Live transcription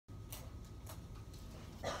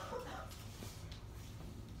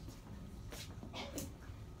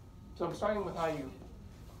So I'm starting with how you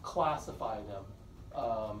classify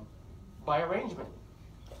them by arrangement.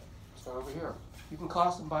 Start over here. You can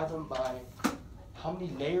classify them by how many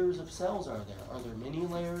layers of cells are there. Are there many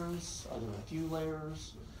layers? Are there a few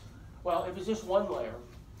layers? Well, if it's just one layer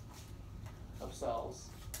of cells,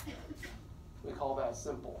 we call that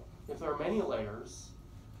simple. If there are many layers,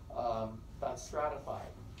 that's stratified.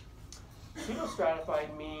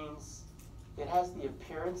 Pseudostratified means it has the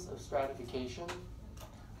appearance of stratification.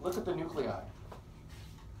 Look at the nuclei.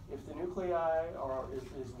 If the nuclei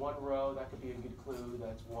is one row, that could be a good clue.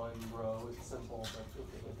 That's one row. It's simple. But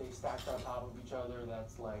if they stacked on top of each other,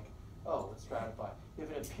 that's like, oh, it's stratified. If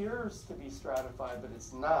it appears to be stratified, but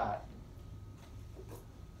it's not,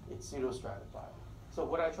 it's pseudostratified. So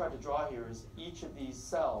what I tried to draw here is each of these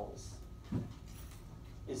cells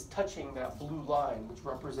is touching that blue line, which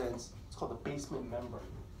represents, it's called the basement membrane,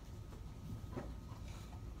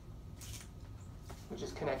 which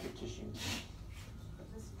is connective tissue.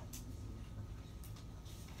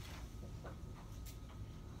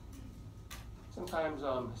 Sometimes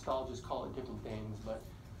histologists call it different things, but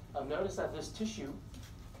notice that this tissue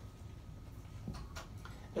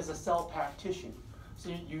is a cell-packed tissue. So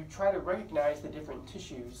you try to recognize the different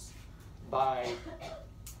tissues by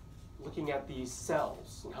looking at these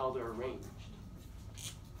cells and how they're arranged.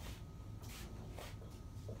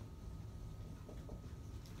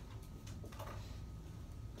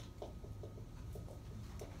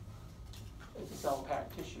 It's a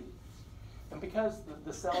cell-packed tissue. And because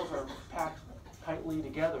the cells are packed tightly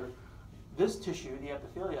together, this tissue, the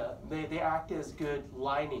epithelia, they act as good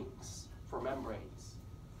linings for membranes.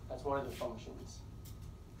 That's one of the functions.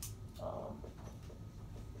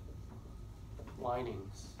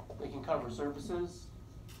 Linings. They can cover surfaces.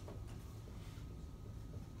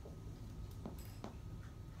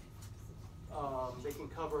 They can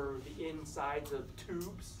cover the insides of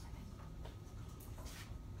tubes.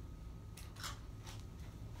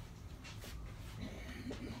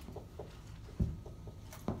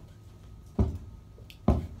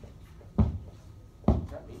 Is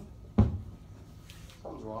that me?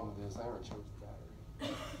 Something's wrong with this. I haven't changed the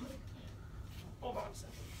battery. Hold on a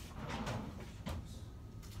second.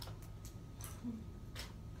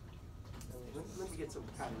 Let me get some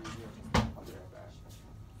batteries here. I'll be right back.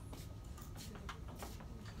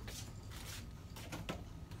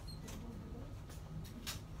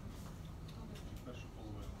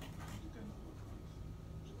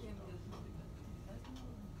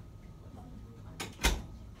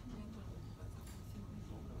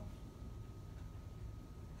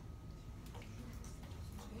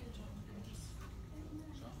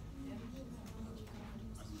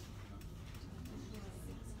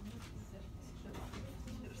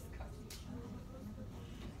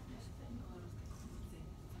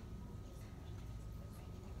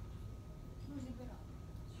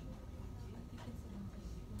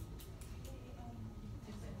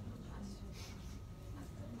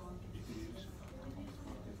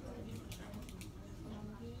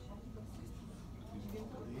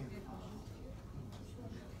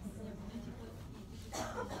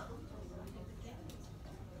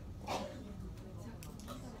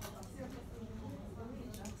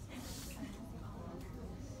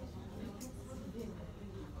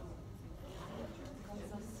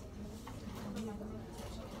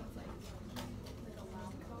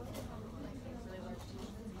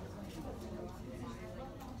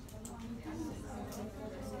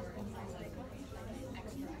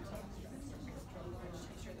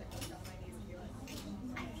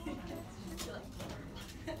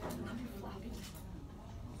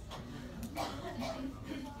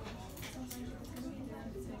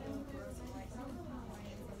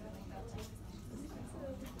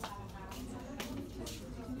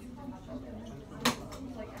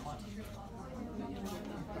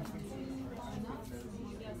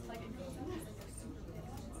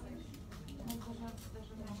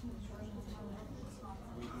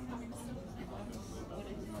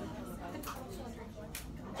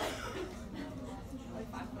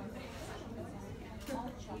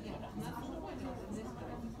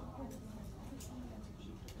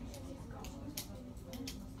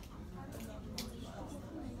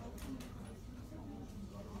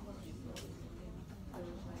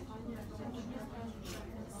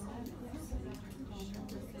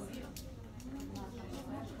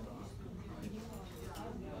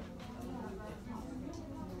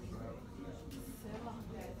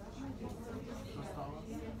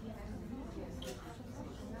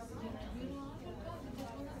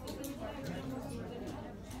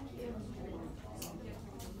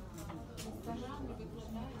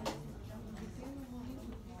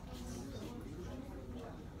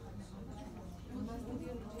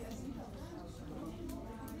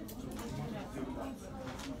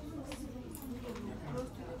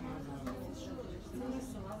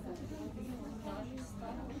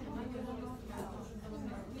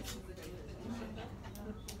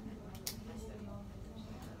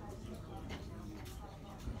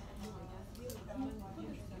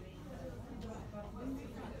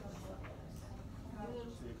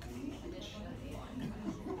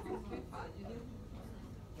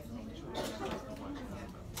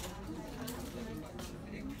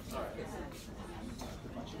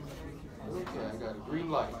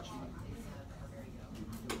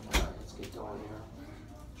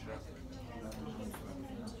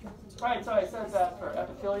 All right, so I said that for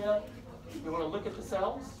epithelia, you want to look at the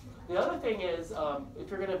cells. The other thing is, if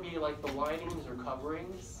you're going to be like the linings or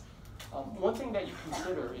coverings, one thing that you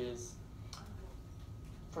consider is,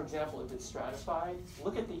 for example, if it's stratified,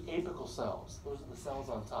 look at the apical cells. Those are the cells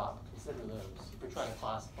on top. Consider those if you're trying to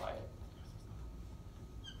classify it.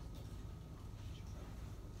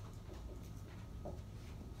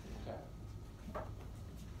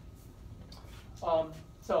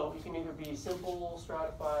 So you can either be simple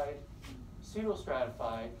stratified,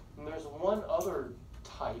 pseudo-stratified, and there's one other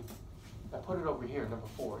type. I put it over here, number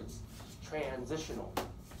 4. It's transitional.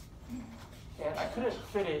 And I couldn't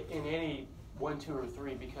fit it in any 1, 2, or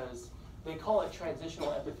 3 because they call it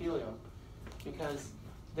transitional epithelium because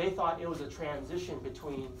they thought it was a transition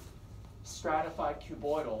between stratified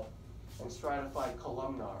cuboidal and stratified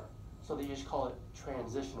columnar. So they just call it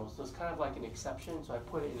transitional. So it's kind of like an exception, so I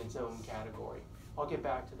put it in its own category. I'll get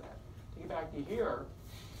back to that. To get back to here,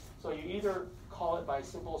 so you either call it by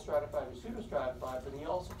simple stratified or pseudo-stratified, but you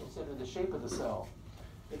also consider the shape of the cell.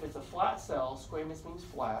 If it's a flat cell, squamous means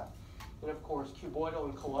flat, and of course cuboidal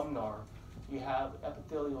and columnar, you have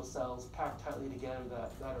epithelial cells packed tightly together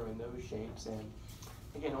that are in those shapes. And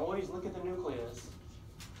again, always look at the nucleus.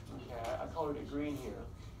 Okay, I colored it green here.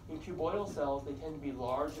 In cuboidal cells, they tend to be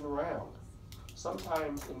large and round.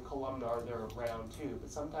 Sometimes in columnar, they're round too, but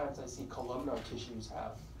sometimes I see columnar tissues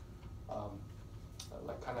have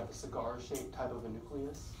like kind of a cigar-shaped type of a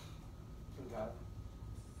nucleus. Okay.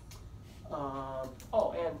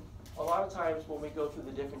 Oh, and a lot of times when we go through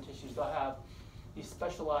the different tissues, they'll have these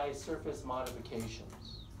specialized surface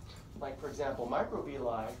modifications. Like, for example,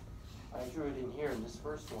 microvilli, I drew it in here in this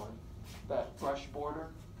first one, that brush border.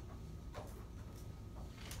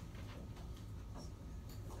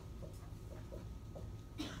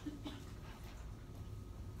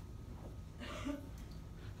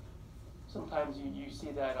 Sometimes you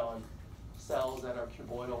see that on cells that are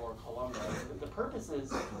cuboidal or columnar. The purpose is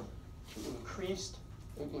to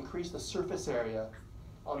increase the surface area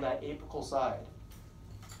on that apical side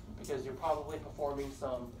because you're probably performing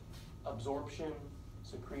some absorption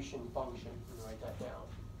secretion function. You can write that down.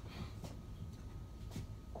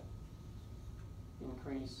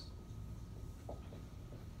 Increase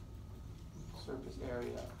surface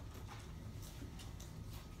area.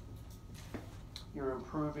 You're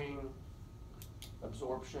improving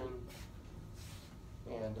absorption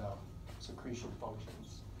and secretion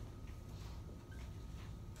functions.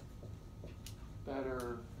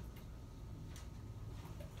 Better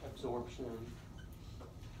absorption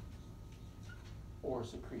or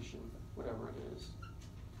secretion, whatever it is.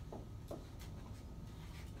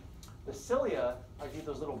 The cilia, I do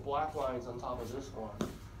those little black lines on top of this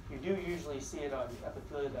one. You do usually see it on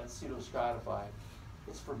epithelia that's pseudo-stratified.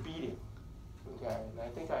 It's for beating. Okay, and I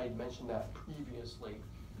think I had mentioned that previously,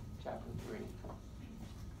 chapter 3.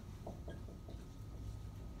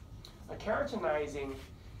 A keratinizing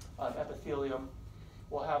epithelium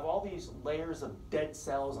will have all these layers of dead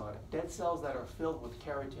cells on it, dead cells that are filled with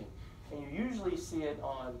keratin. And you usually see it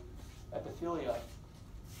on epithelia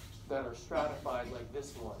that are stratified like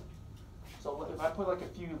this one. So if I put like a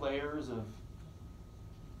few layers of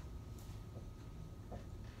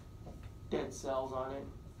dead cells on it,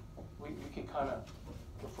 we could kind of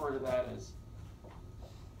refer to that as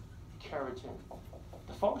keratin.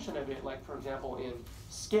 The function of it, like for example in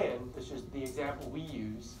skin, this is the example we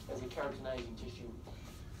use as a keratinizing tissue,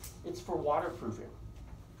 it's for waterproofing.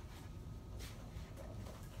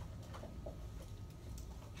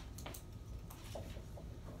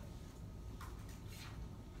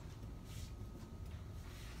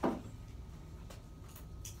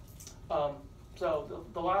 So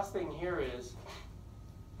the last thing here is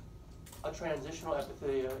a transitional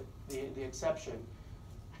epithelia, the exception.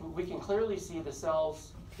 We can clearly see the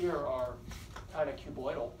cells here are kind of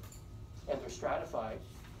cuboidal and they're stratified,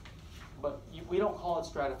 but we don't call it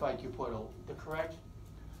stratified cuboidal. The correct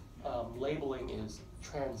labeling is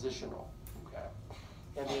transitional. Okay,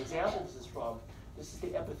 and the example this is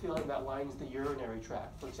the epithelium that lines the urinary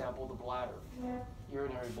tract. For example, the bladder,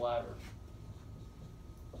 urinary bladder.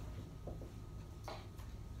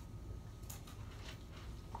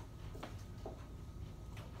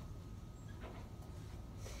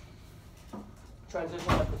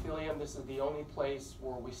 Transitional epithelium, this is the only place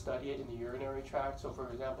where we study it in the urinary tract. So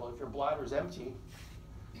for example, if your bladder is empty,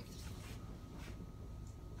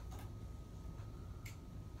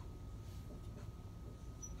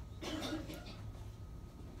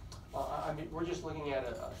 I mean, we're just looking at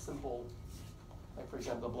a simple, like for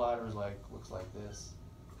example, the bladder is looks like this.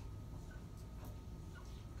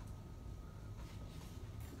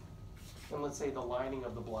 And let's say the lining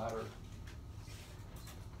of the bladder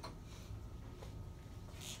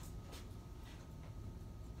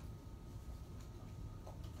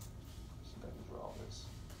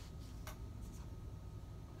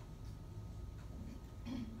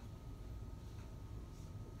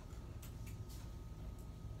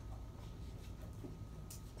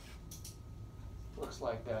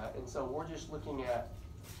looks like that. And so we're just looking at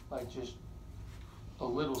like just a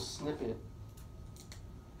little snippet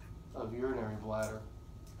of urinary bladder.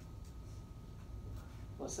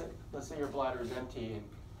 Let's say your bladder is empty and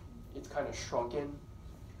it's kind of shrunken,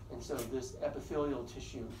 and so this epithelial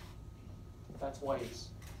tissue, that's why it's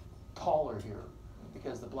taller here,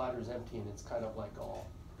 because the bladder is empty and it's kind of like all,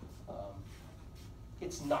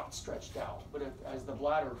 it's not stretched out. But as the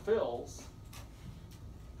bladder fills,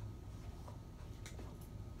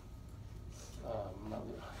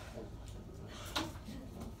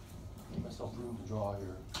 give myself room to draw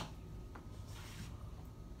here.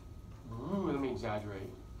 Let me exaggerate.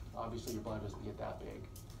 Obviously your bladder doesn't get that big.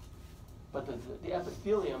 But the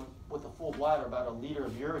epithelium, with a full bladder, about a liter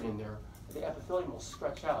of urine in there, the epithelium will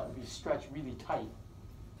stretch out and be stretched really tight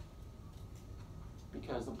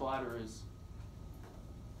because the bladder is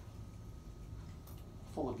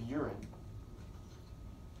full of urine.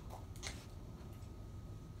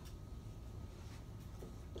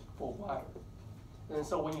 Full bladder. And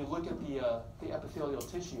so when you look at the epithelial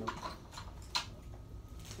tissue,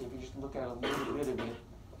 if you just look at a little bit of it,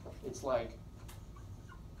 it's like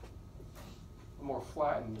more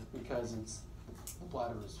flattened because the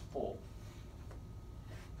bladder is full.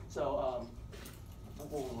 So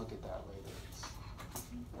we'll look at that later.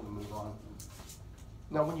 I'm going to move on.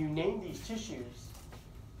 Now when you name these tissues,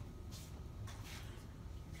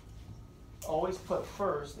 always put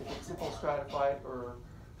first if it's simple stratified or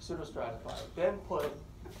pseudostratified. Then put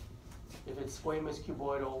if it's squamous,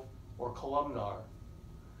 cuboidal, or columnar.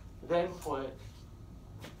 Then put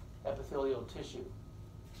epithelial tissue.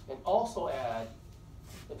 And also add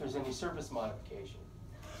if there's any surface modification.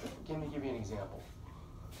 Let me give you an example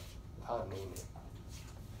of how to name it.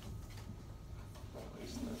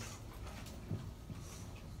 Erase this.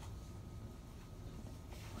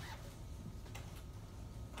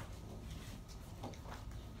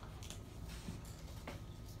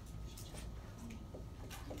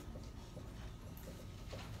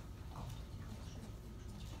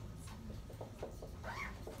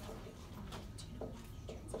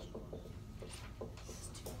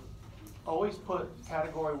 Always put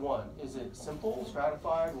category 1. Is it simple,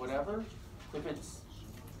 stratified, whatever? If it's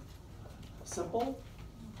simple,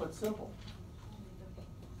 put simple.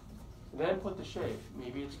 Then put the shape.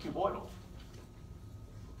 Maybe it's cuboidal.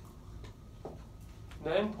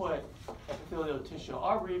 Then put epithelial tissue.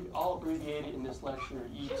 I'll abbreviate it in this lecture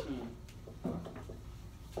ET,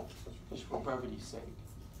 just for brevity's sake.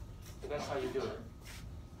 And that's how you do it.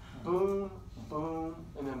 Boom, boom,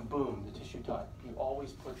 and then boom, the tissue type. You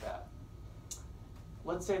always put that.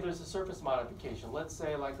 Let's say there's a surface modification. Let's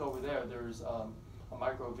say, like over there, there's a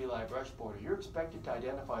microvilli brush border. You're expected to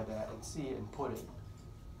identify that and see it and put it.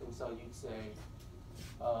 And so you'd say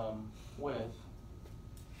with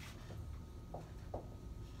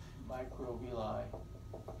microvilli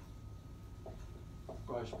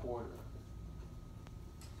brush border.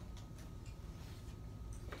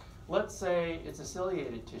 Let's say it's a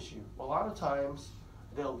ciliated tissue. A lot of times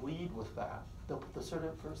they'll lead with that. They'll put the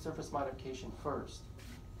surface modification first.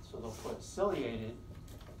 So they'll put ciliated,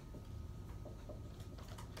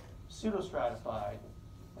 pseudostratified,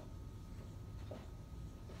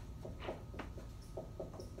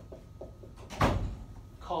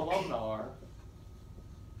 columnar,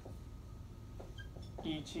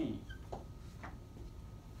 ET.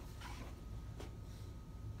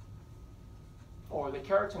 Or the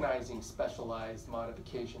keratinizing specialized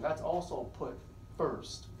modification, that's also put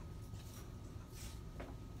first.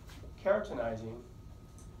 Keratinizing,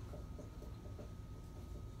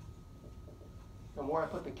 and where I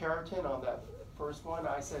put the keratin on that first one,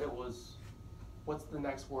 I said it was, what's the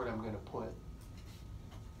next word I'm going to put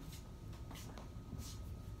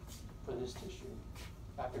for this tissue?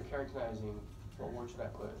 After keratinizing, what word should I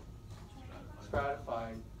put?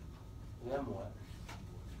 Stratified, then what?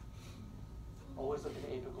 Always look at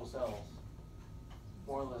the apical cells.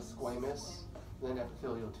 More or less squamous, then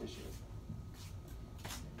epithelial tissue.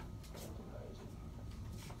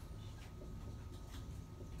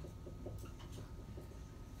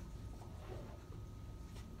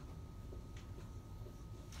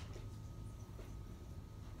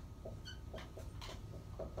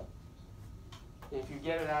 If you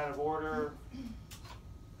get it out of order,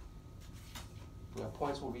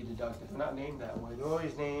 points will be deducted. They're not named that way. They're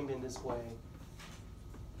always named in this way.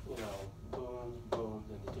 Boom, boom,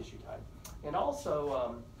 then the tissue type. And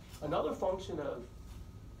also, another function of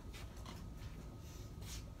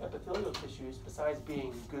epithelial tissues, besides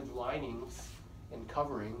being good linings and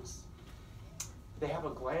coverings, they have a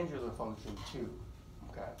glandular function too.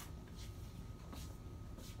 Okay.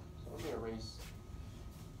 So let me erase.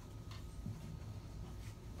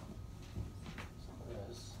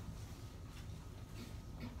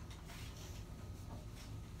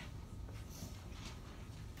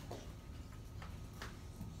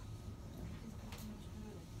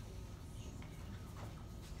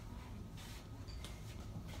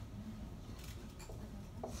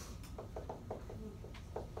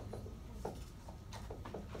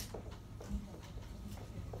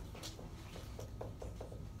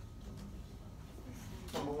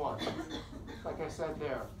 Number one, like I said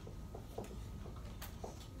there,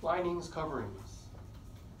 linings, coverings.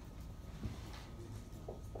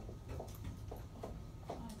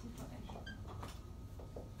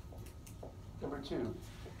 Number two,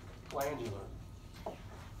 glandular.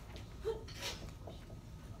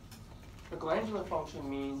 The glandular function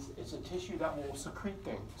means it's a tissue that will secrete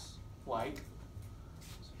things like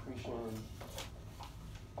secretion,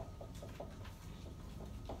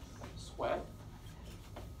 sweat,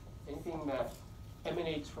 anything that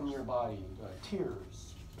emanates from your body,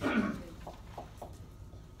 tears,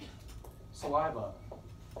 saliva,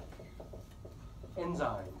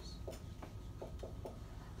 enzymes.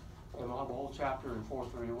 And we'll have a whole chapter in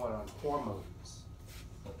 431 on hormones.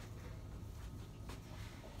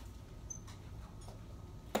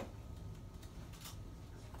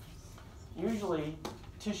 Usually,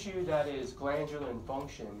 tissue that is glandular in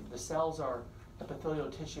function, the cells are epithelial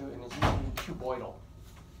tissue and is usually cuboidal.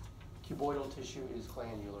 Cuboidal tissue is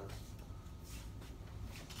glandular.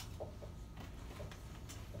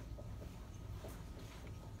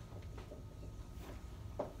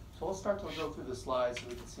 So let's start to go through the slides so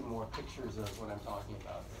we can see more pictures of what I'm talking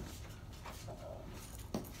about here.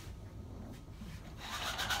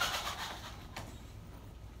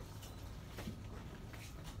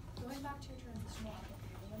 Going back to your transitional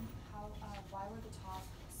epithelium, why were the top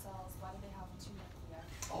cells, why do they have two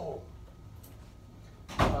nuclei?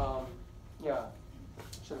 Yeah,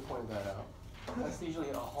 should have pointed that out. That's usually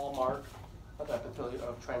a hallmark of epithelial,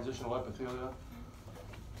 of transitional epithelia.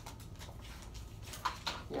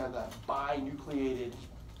 Yeah, that binucleated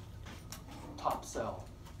top cell.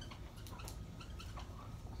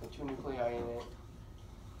 So two nuclei in it,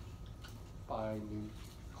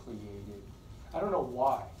 binucleated. I don't know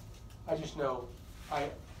why. I just know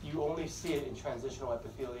you only see it in transitional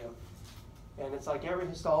epithelium. And it's like every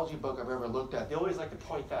histology book I've ever looked at, they always like to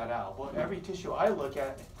point that out. Well, every tissue I look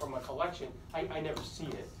at from a collection, I never see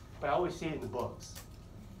it, but I always see it in the books.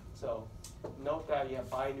 So note that you have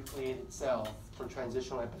binucleated cell for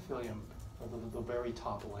transitional epithelium, the very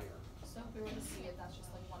top layer. So if we were to see it, that's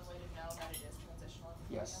just like one way to know that it is transitional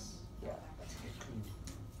epithelium? Yes, yeah, that's good.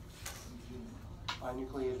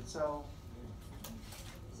 Binucleated cell,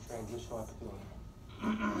 transitional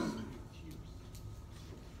epithelium.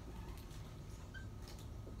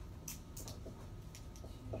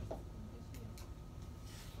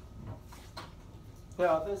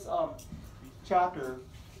 Now this chapter,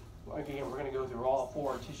 again, we're going to go through all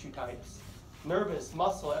four tissue types. Nervous,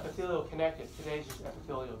 muscle, epithelial, connective. Today's just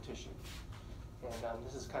epithelial tissue. And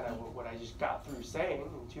this is kind of what I just got through saying.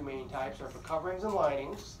 And two main types are for coverings and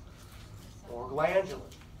linings, or glandular.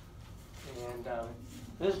 And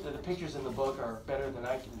the pictures in the book are better than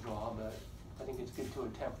I can draw, but I think it's good to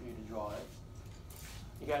attempt for you to draw it.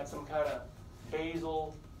 You got some kind of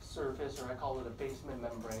basal surface, or I call it a basement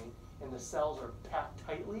membrane, and the cells are packed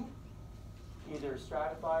tightly, either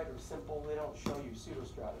stratified or simple. They don't show you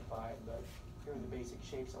pseudostratified, but here are the basic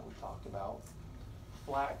shapes that we talked about.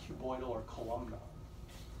 Flat, cuboidal, or columnar.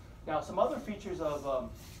 Now, some other features of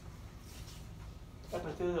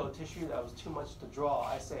epithelial tissue that was too much to draw,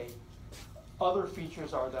 I say other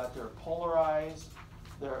features are that they're polarized,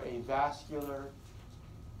 they're avascular,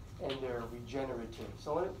 and they're regenerative.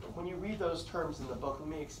 So when you read those terms in the book, let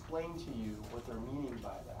me explain to you what they're meaning by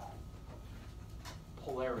that.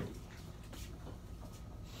 Polarity.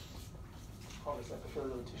 Call this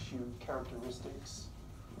epithelial tissue characteristics.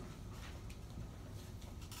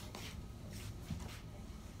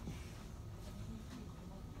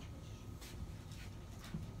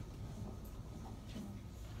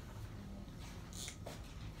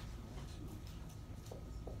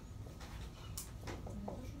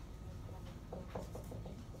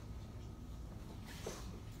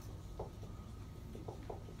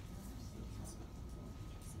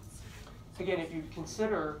 Again, if you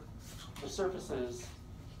consider the surfaces,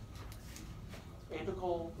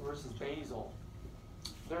 apical versus basal,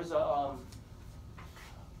 there's a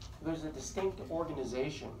distinct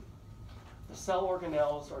organization. The cell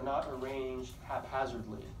organelles are not arranged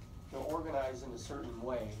haphazardly. They're organized in a certain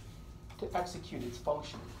way to execute its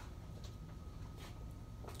function.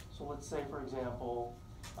 So let's say, for example,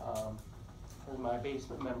 here's my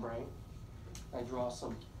basement membrane. I draw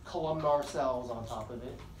some columnar cells on top of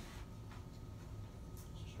it.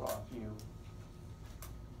 Draw a few.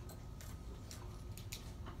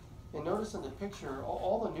 And notice in the picture,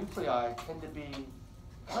 all the nuclei tend to be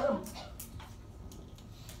kind of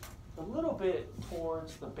a little bit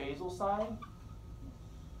towards the basal side.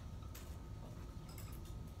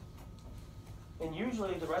 And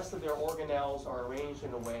usually the rest of their organelles are arranged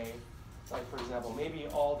in a way, like for example, maybe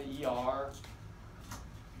all the ER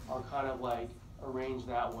are kind of like arranged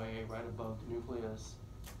that way, right above the nucleus.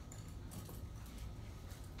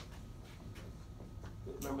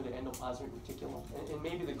 Remember the endoplasmic reticulum? And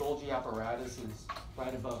maybe the Golgi apparatus is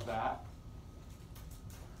right above that.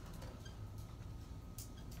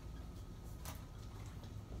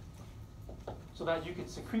 So that you could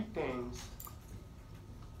secrete things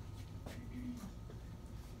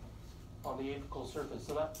on the apical surface.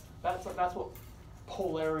 So that's what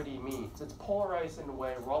polarity means. It's polarized in a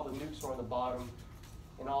way where all the nukes are on the bottom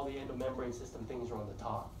and all the endomembrane system things are on the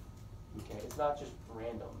top. Okay, it's not just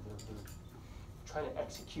random. They're trying to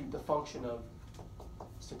execute the function of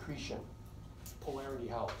secretion. Polarity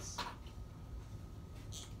helps.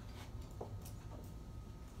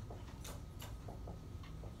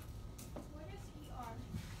 What is ER?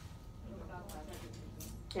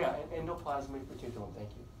 Yeah, and endoplasmic reticulum, thank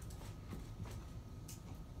you.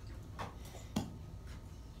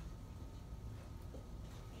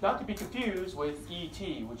 Not to be confused with ET,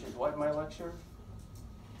 which is what in my lecture?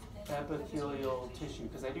 Epithelial tissue,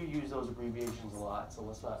 because I do use those abbreviations a lot, so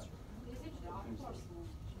let's not Is it rock confuse or them.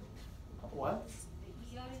 smooth? What?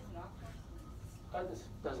 The ER is rock or smooth? This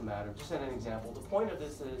doesn't matter, just an example. The point of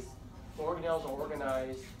this is organelles are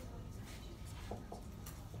organized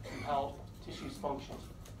to help tissues function.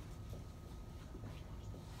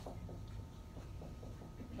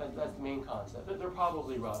 That's the main concept. They're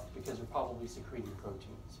probably rough because they're probably secreting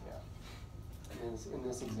proteins, yeah, in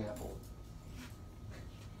this example.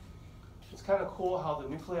 It's kind of cool how the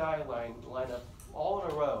nuclei line up all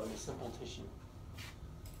in a row in a simple tissue.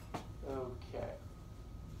 Okay.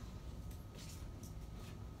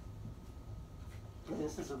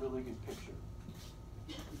 This is a really good picture.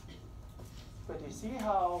 But do you see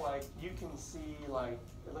how, like, you can see, like,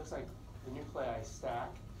 it looks like the nuclei stack?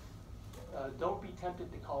 Don't be tempted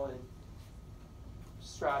to call it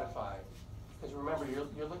stratified, because remember,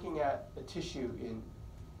 you're looking at a tissue in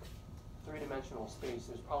three-dimensional space.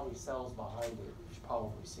 There's probably cells behind it. You're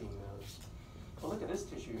probably seeing those. But look at this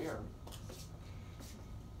tissue here.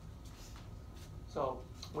 So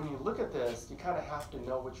when you look at this, you kind of have to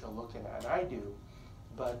know what you're looking at, and I do.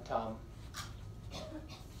 But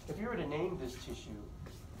if you were to name this tissue,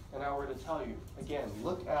 and I were to tell you, again,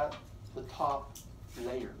 look at the top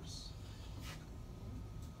layers.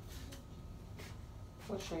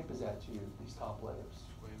 What shape is that to you, these top layers?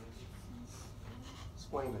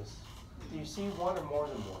 Squamous. Squamous. Do you see one or more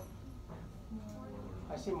than one?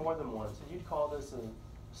 I see more than one. So you'd call this a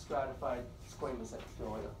stratified squamous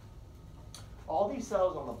epithelium. All these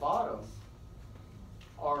cells on the bottom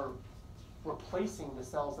are replacing the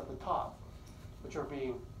cells at the top, which are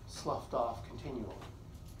being sloughed off continually.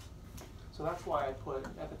 So that's why I put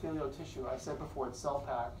epithelial tissue. I said before it's cell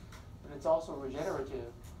packed, but it's also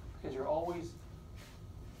regenerative because you're always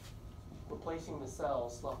replacing the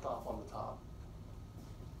cells sloughed off on the top.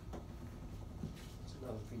 That's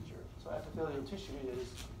another feature. So epithelial tissue is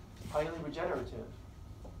highly regenerative.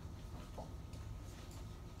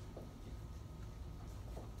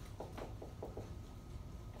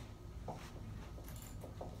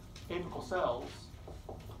 Apical cells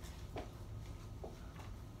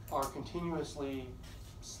are continuously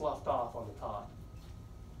sloughed off on the top.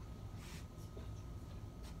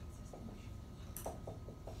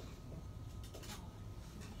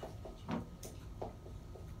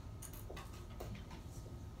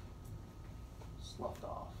 Sloughed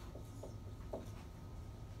off.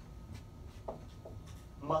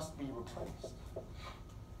 Must be replaced.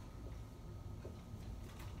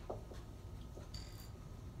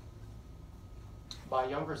 By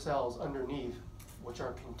younger cells underneath, which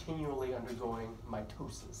are continually undergoing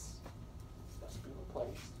mitosis. Must be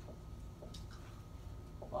replaced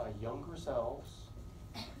by younger cells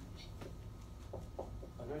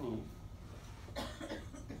underneath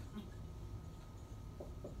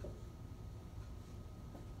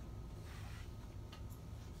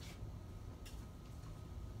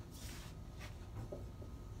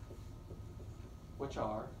which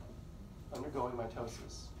are undergoing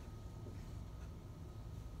mitosis.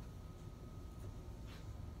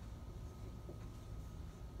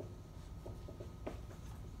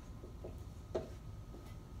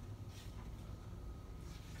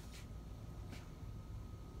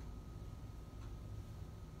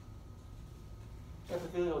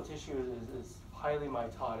 Epithelial tissue is highly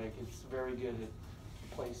mitotic. It's very good at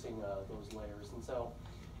replacing those layers. And so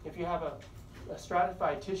if you have a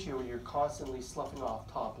stratified tissue where you're constantly sloughing off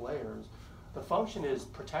top layers, the function is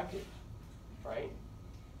protective, right?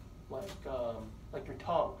 Like your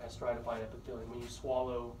tongue has stratified epithelium. When you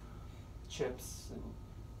swallow chips, and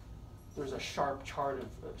there's a sharp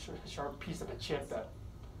piece of a chip that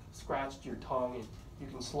scratched your tongue, and you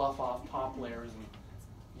can slough off top layers and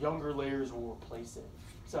younger layers will replace it.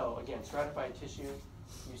 So again, stratified tissue,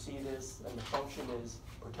 you see this, and the function is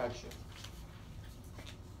protection.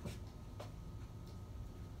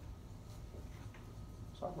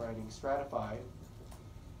 So I'm writing stratified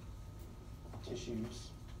tissues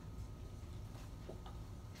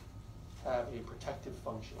have a protective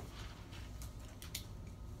function.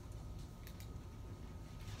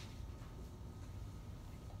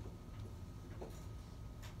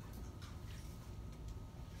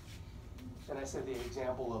 And I said the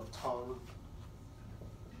example of tongue.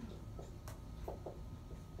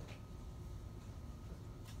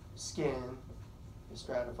 Skin is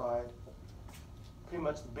stratified. Pretty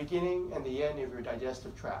much the beginning and the end of your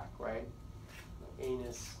digestive tract, right?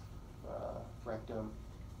 Anus, rectum,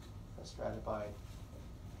 that's stratified.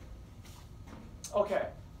 Okay,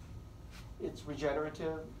 it's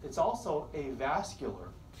regenerative. It's also avascular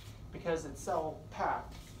because it's cell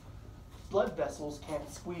packed. Blood vessels can't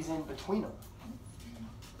squeeze in between them.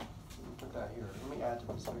 Let me put that here. Let me add to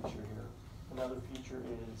this picture here. Another feature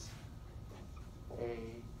is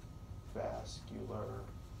avascular.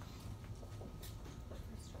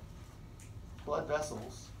 Blood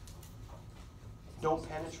vessels don't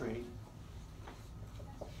penetrate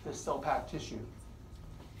this cell-packed tissue.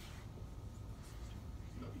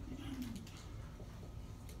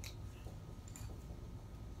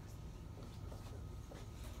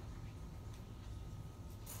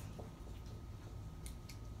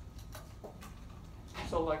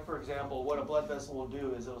 So like for example, what a blood vessel will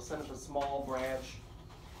do is it'll send up a small branch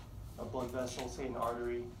of blood vessel, say an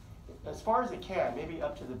artery, as far as it can, maybe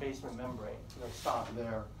up to the basement membrane. It'll stop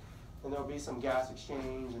there. And there'll be some gas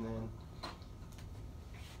exchange, and then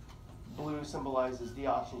blue symbolizes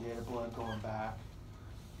deoxygenated blood going back.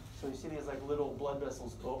 So you see these like little blood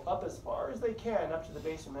vessels go up as far as they can, up to the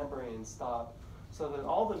basement membrane and stop. So that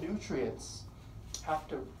all the nutrients have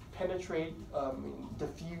to penetrate,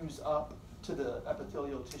 diffuse up to the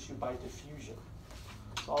epithelial tissue by diffusion.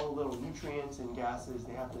 So all the little nutrients and gases,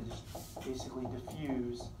 they have to just basically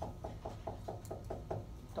diffuse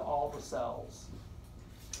to all the cells.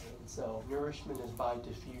 And so nourishment is by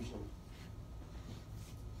diffusion.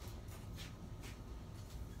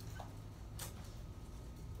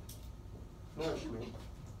 Nourishment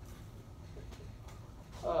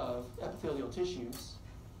of epithelial tissues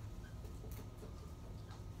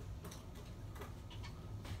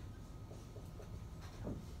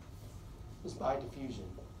is by diffusion.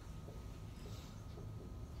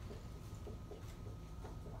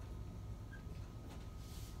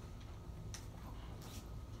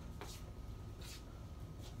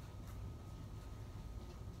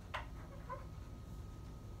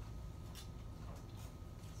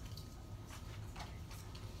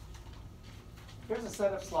 Here's a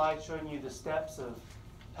set of slides showing you the steps of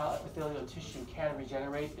how epithelial tissue can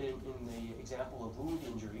regenerate in the example of wound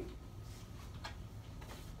injury.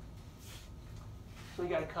 So you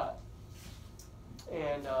got to cut.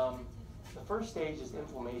 And the first stage is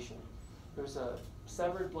inflammation. There's a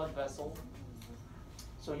severed blood vessel,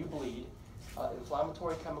 so you bleed.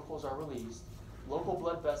 Inflammatory chemicals are released. Local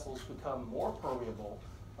blood vessels become more permeable,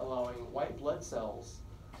 allowing white blood cells,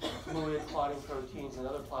 fluid, clotting proteins, and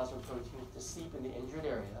other plasma proteins to seep in the injured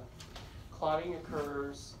area. Clotting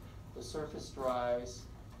occurs, the surface dries,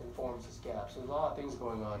 and forms a scab. So there's a lot of things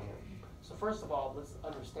going on here. So first of all, let's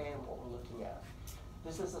understand what we're looking at.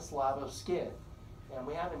 This is a slab of skin, and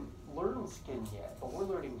we haven't learned skin yet, but we're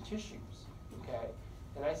learning tissues, okay?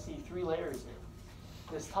 And I see 3 layers here.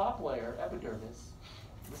 This top layer, epidermis,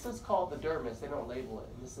 this is called the dermis. They don't label it.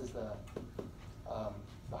 And this is the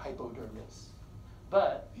hypodermis.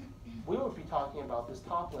 But we would be talking about this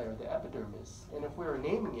top layer, the epidermis, and if we were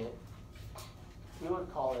naming it, we would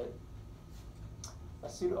call it a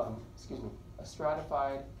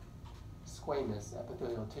stratified squamous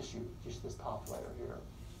epithelial tissue, just this top layer here.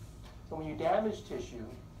 So when you damage tissue,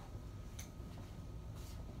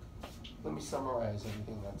 let me summarize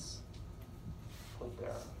everything that's put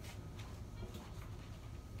there.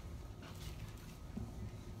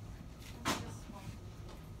 The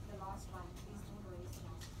last one, please don't raise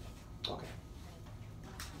now. Okay.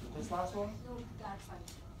 This last one? No, that side.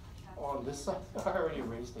 On this side? I already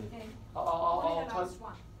erased it. Okay. I'll Only the last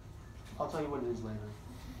one. tell you what it is later.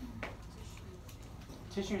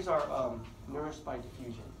 Tissues are nourished by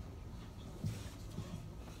diffusion.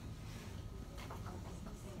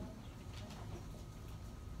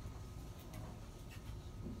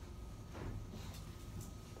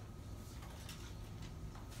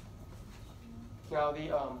 Now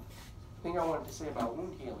the thing I wanted to say about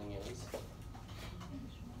wound healing is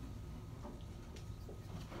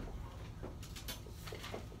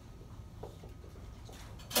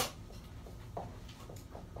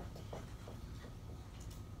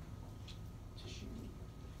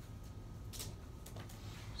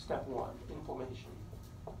Step 1, inflammation.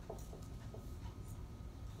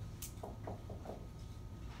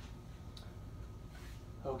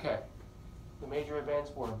 Okay, the major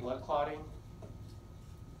events were blood clotting,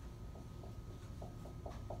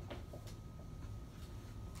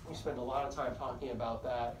 we spend a lot of time talking about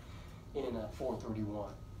that in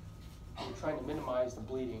 431. We're trying to minimize the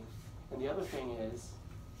bleeding. And the other thing is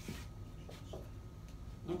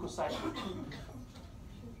leukocyte recruitment.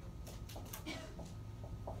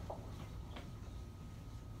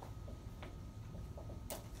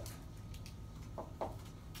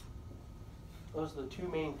 Those are the two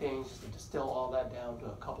main things, just to distill all that down to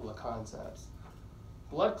a couple of concepts.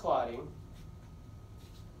 Blood clotting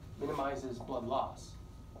minimizes blood loss.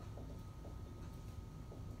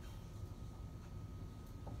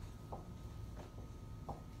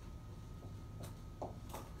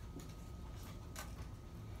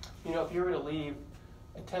 You know, if you were to leave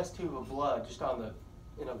a test tube of blood just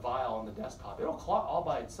in a vial on the desktop, it'll clot all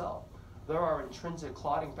by itself. There are intrinsic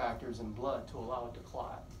clotting factors in blood to allow it to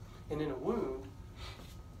clot. And in a wound,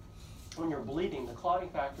 when you're bleeding, the clotting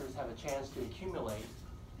factors have a chance to accumulate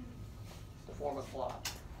to form a clot.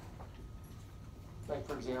 Like,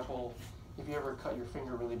 for example, if you ever cut your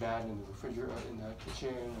finger really bad in the refrigerator, in the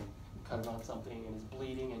kitchen, and you cut it on something and it's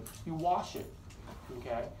bleeding, and you wash it,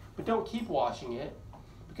 okay? But don't keep washing it,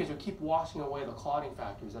 because you'll keep washing away the clotting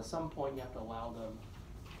factors. At some point, you have to allow them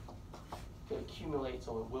to accumulate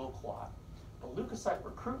so it will clot. But leukocyte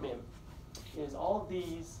recruitment is all of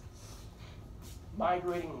these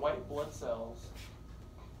migrating white blood cells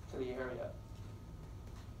to the area.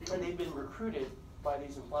 And they've been recruited by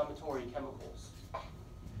these inflammatory chemicals.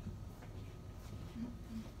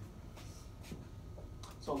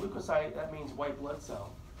 So leukocyte, that means white blood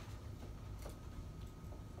cell.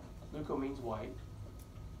 Leuko means white.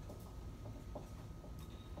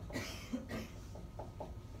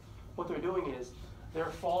 What they're doing is they're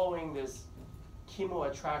following this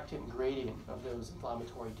chemoattractant gradient of those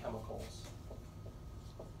inflammatory chemicals.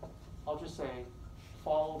 I'll just say,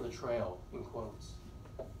 follow the trail, in quotes.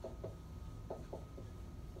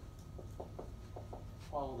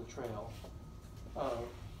 Follow the trail of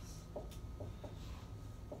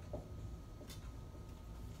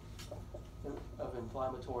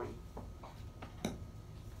inflammatory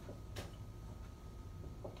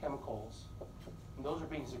chemicals. And those are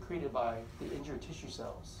being secreted by the injured tissue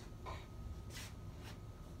cells.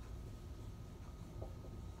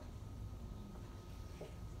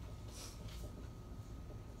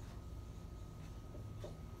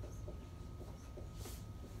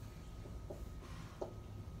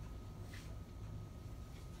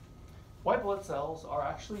 White blood cells are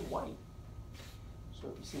actually white. So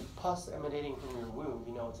if you see pus emanating from your wound,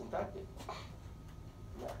 you know it's infected.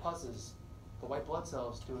 And that pus is the white blood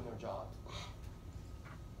cells doing their job.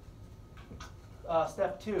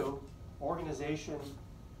 Step 2, organization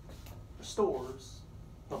restores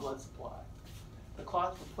the blood supply. The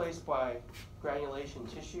clot's replaced by granulation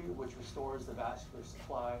tissue, which restores the vascular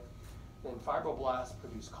supply. Then fibroblasts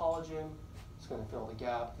produce collagen. It's going to fill the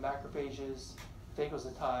gap. Macrophages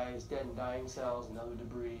phagocytize dead and dying cells and other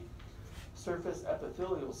debris. Surface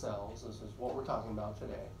epithelial cells, this is what we're talking about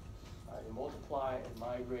today. They multiply and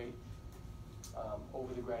migrate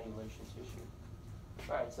over the granulation tissue.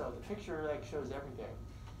 All right, so the picture shows everything.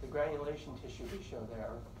 The granulation tissue they show there.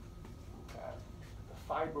 Okay.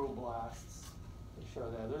 The fibroblasts they show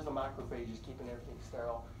there. There's the macrophages keeping everything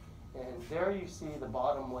sterile. And there you see the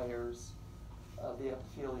bottom layers of the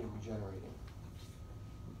epithelium regenerating.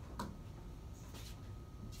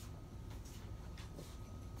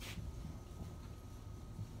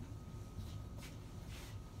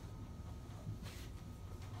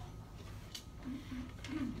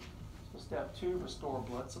 Step 2, restore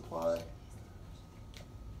blood supply.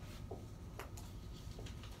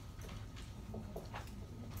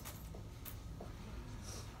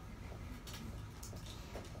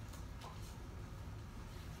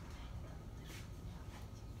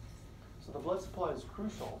 So the blood supply is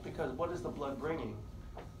crucial because what is the blood bringing?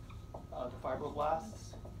 The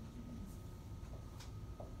fibroblasts.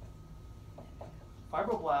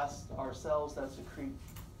 Fibroblasts are cells that secrete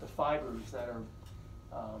the fibers that are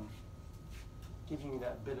giving you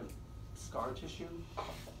that bit of scar tissue.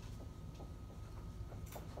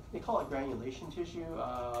 They call it granulation tissue.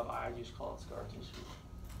 I just call it scar tissue.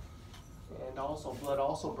 And also, blood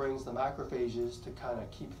also brings the macrophages to kind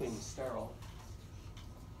of keep things sterile.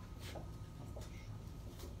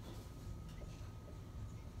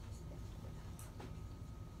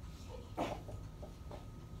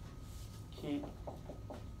 Keep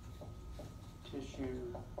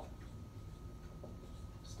tissue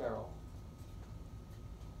sterile.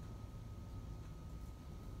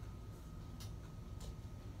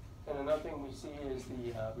 you see is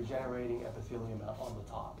the regenerating epithelium on the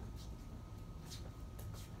top.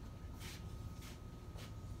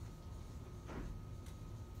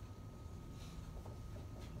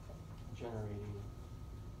 Generating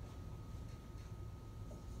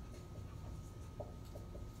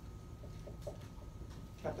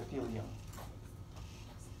epithelium.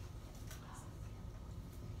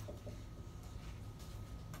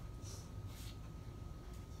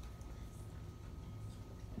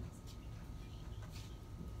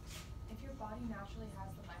 If your body naturally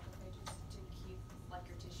has the macrophages to keep like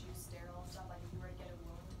your tissues sterile and stuff, like if you were to get a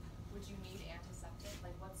wound, would you need antiseptic?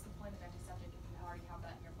 Like what's the point of antiseptic if you already have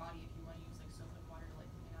that in your body? If you want to use like soap and water to like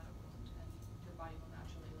clean out a wound, and your body will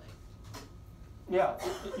naturally like. Yeah,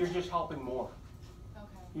 you're just helping more.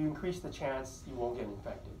 Okay. You increase the chance you won't get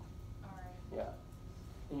infected. All right. Yeah,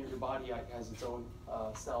 and your body has its own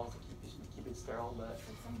cells to keep it sterile. But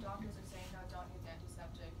some doctors are saying no, don't use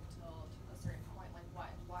antiseptic until a certain point. Like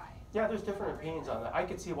why? yeah, there's different opinions on that. I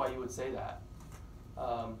could see why you would say that.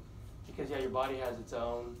 Because yeah, your body has its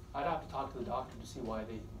own. I'd have to talk to the doctor to see why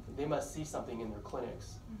they must see something in their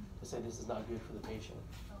clinics to say this is not good for the patient.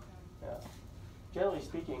 Okay. Yeah. Generally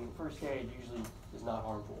speaking, first aid usually is not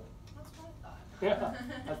harmful. That's what I thought. Yeah,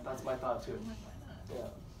 that's my thought too. I'm like, why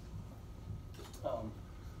not? Yeah.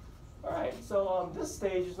 All right, so this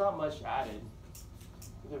stage is not much added.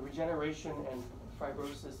 The regeneration and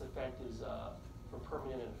fibrosis effect is for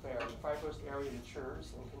permanent affair. The fibrous area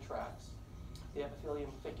matures and contracts. The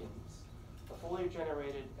epithelium thickens. The fully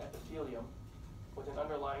regenerated epithelium with an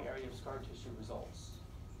underlying area of scar tissue results.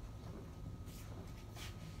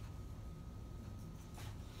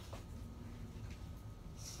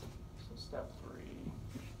 So step 3.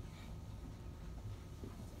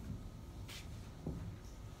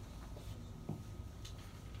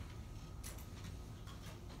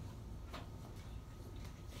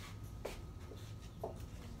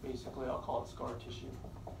 Basically, I'll call it scar tissue.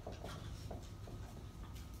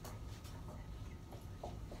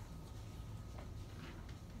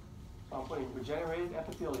 So I'm putting regenerated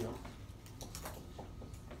epithelium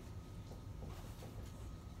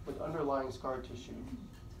with underlying scar tissue.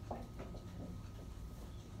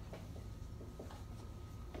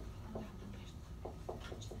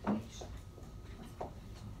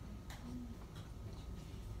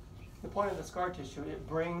 The point of the scar tissue, it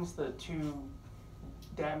brings the two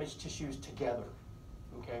damaged tissues together,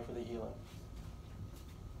 okay, for the healing.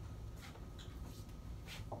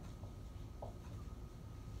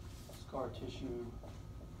 Scar tissue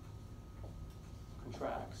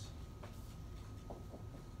contracts.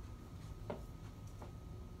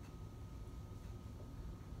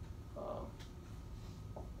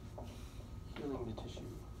 Healing the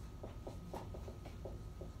tissue.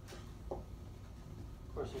 Of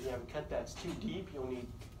course, if you have a cut that's too deep, you'll need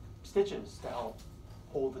stitches to help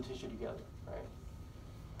hold the tissue together, right?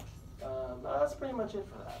 That's pretty much it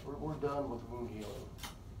for that. We're done with wound healing.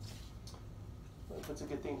 That's a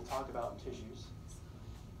good thing to talk about in tissues.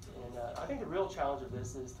 And I think the real challenge of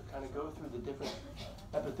this is to kind of go through the different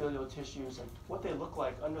epithelial tissues and what they look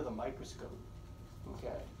like under the microscope,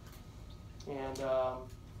 okay? And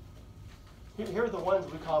here are the ones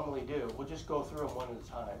we commonly do. We'll just go through them one at a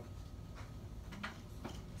time.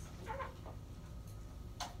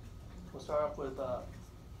 We'll start off with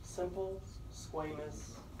simple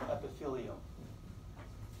squamous epithelium.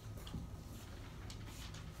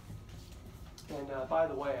 And by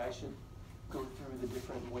the way, I should go through the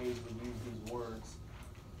different ways we use these words.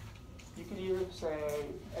 You could either say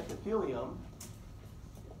epithelium,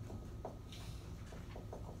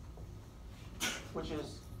 which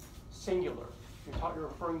is singular. You're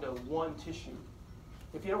referring to one tissue.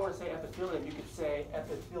 If you don't want to say epithelium, you could say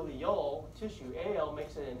epithelial tissue. AL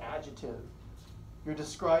makes it an adjective. You're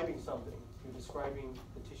describing something. You're describing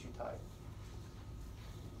the tissue type.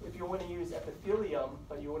 If you want to use epithelium,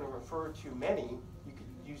 but you want to refer to many, you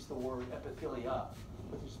could use the word epithelia,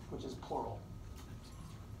 which is plural.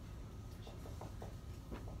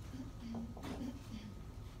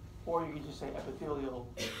 Or you could just say epithelial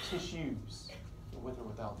tissues, with or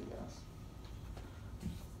without the S.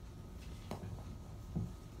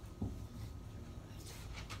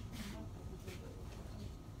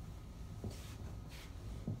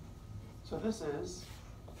 So this is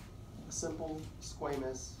a simple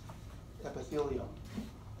squamous epithelium.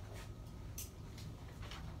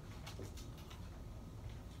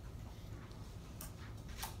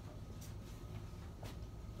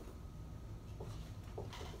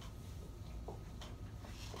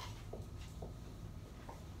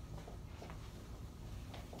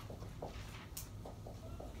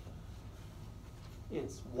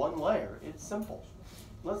 It's one layer, it's simple.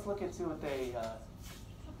 let's look and see what they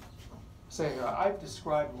say here. I've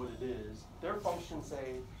described what it is. Their functions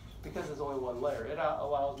say, because there's only one layer, it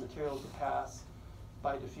allows materials to pass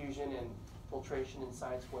by diffusion and filtration in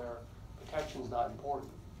sites where protection is not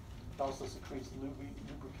important. It also secretes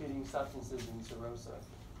lubricating substances in serosa.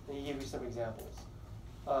 And he gave you some examples.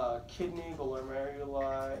 Kidney,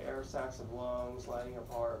 glomeruli, air sacs of lungs, lining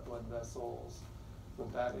apart, blood vessels,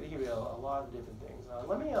 lymphatic. They give you a lot of different things.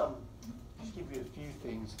 Let me just give you a few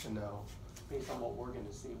things to know based on what we're going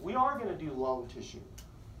to see. We are going to do lung tissue.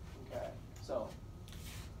 Okay, so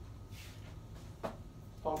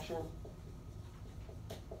function.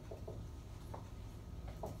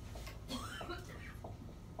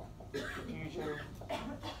 Diffusion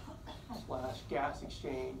 / gas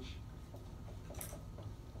exchange.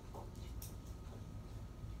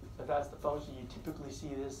 If that's the function, you typically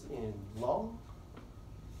see this in lung.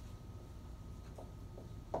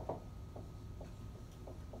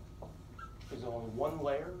 There's only one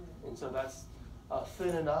layer, and so that's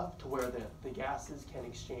thin enough to where the gases can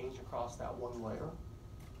exchange across that one layer.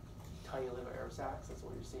 Tiny little air sacs, that's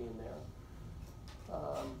what you're seeing there.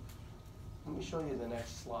 Let me show you the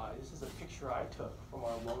next slide. This is a picture I took from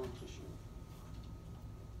our lung tissue.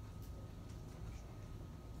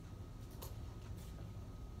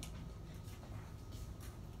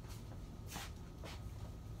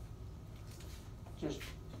 Just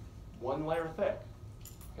one layer thick.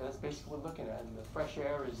 Okay, that's basically what we're looking at. And the fresh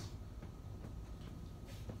air is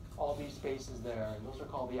all these spaces there, and those are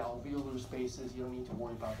called the alveolar spaces. You don't need to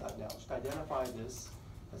worry about that now. Just identify this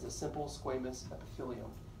as a simple squamous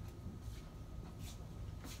epithelium.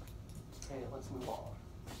 Okay, let's move on.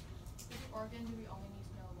 For the organ, do we only need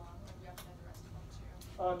to know lung, or do we have to know the rest of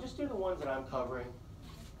them too? Just do the ones that I'm covering.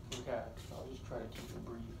 Okay, I'll just try to keep it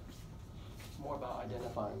brief. It's more about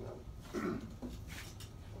identifying them.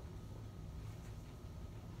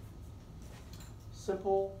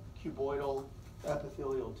 Simple cuboidal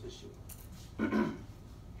epithelial tissue.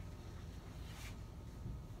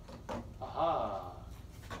 Aha,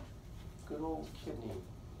 good old kidney.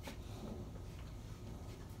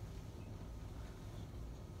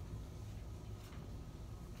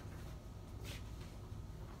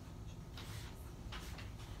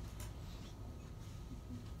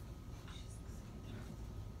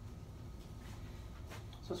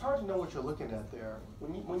 So it's hard to know what you're looking at there.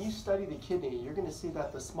 When you study the kidney, you're going to see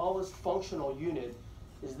that the smallest functional unit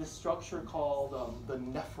is this structure called the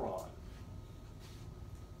nephron.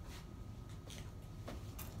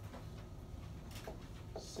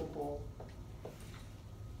 Simple.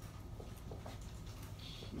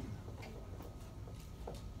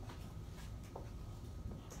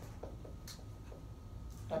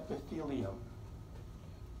 Epithelium.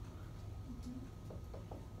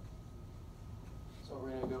 So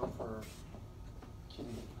we're going to go for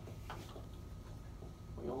kidney.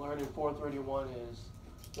 What you'll learn in 431 is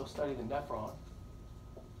you'll study the nephron.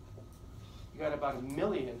 You got about 1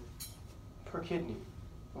 million per kidney.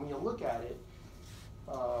 And when you look at it,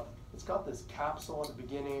 it's got this capsule at the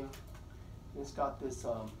beginning, and it's got this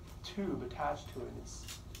tube attached to it.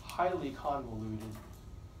 It's highly convoluted.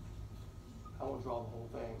 I won't draw the whole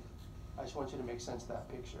thing. I just want you to make sense of that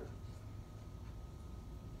picture.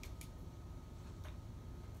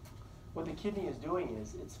 What the kidney is doing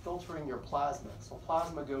is it's filtering your plasma. So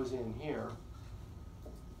plasma goes in here.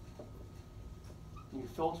 You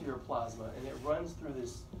filter your plasma, and it runs through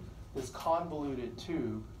this convoluted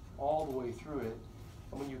tube all the way through it.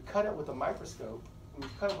 And when you cut it with a microscope, when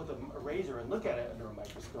you cut it with a razor and look at it under a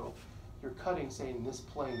microscope, you're cutting, say, in this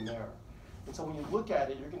plane there. And so when you look at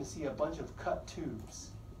it, you're going to see a bunch of cut tubes.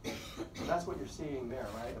 So that's what you're seeing there,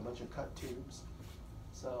 right? A bunch of cut tubes.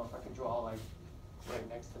 So if I could draw like right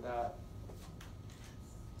next to that.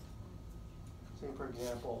 Say, for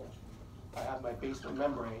example, I have my basement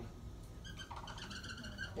membrane,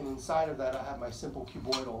 and inside of that I have my simple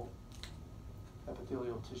cuboidal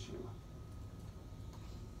epithelial tissue.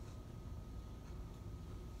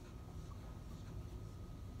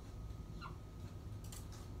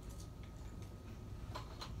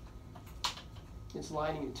 It's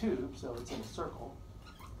lining a tube, so it's in a circle.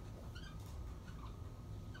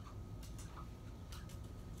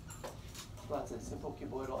 That's a simple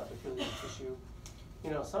cuboidal epithelial tissue. You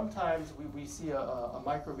know, sometimes we see a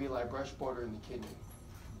microvilli brush border in the kidney,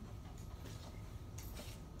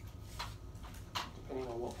 depending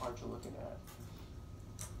on what part you're looking at.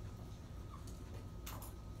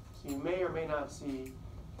 So you may or may not see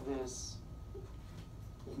this.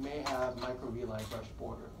 It may have microvilli brush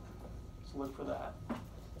border. So look for that.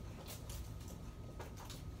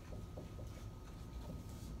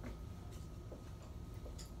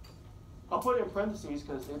 I'll put it in parentheses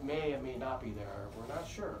because it may or may not be there. We're not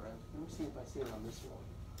sure. Let me see if I see it on this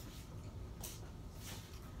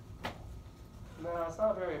one. No, it's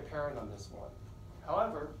not very apparent on this one.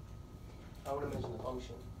 However, I want to mention the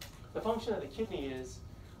function. The function of the kidney is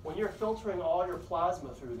when you're filtering all your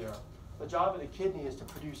plasma through there, the job of the kidney is to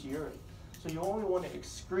produce urine. So you only want to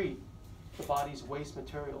excrete the body's waste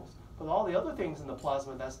materials. But all the other things in the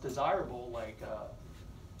plasma that's desirable, like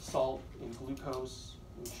salt and glucose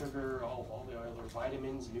and sugar, all the other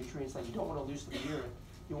vitamins and nutrients that you don't want to lose to the urine,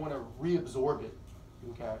 you want to reabsorb it,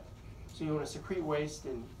 okay? So you want to secrete waste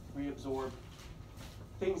and reabsorb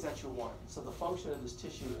things that you want. So the function of this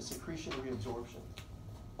tissue is secretion reabsorption.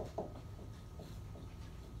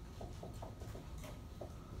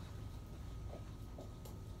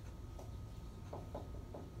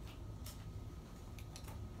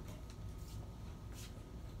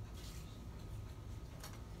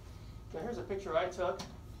 Now here's a picture I took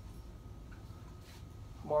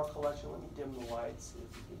from our collection. Let me dim the lights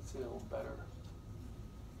if you can see it a little better.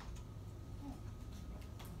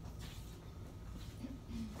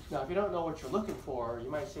 Now if you don't know what you're looking for,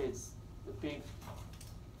 you might say it's the big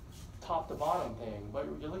top to bottom thing, but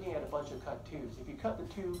you're looking at a bunch of cut tubes. If you cut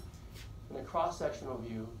the tube in a cross-sectional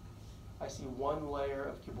view, I see one layer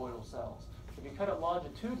of cuboidal cells. If you cut it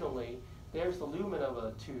longitudinally, there's the lumen of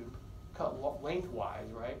a tube cut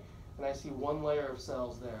lengthwise, right? And I see one layer of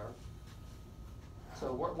cells there.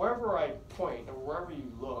 So wherever I point or wherever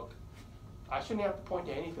you look, I shouldn't have to point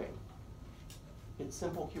to anything. It's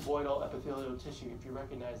simple cuboidal epithelial tissue if you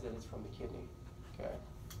recognize that it's from the kidney. Okay.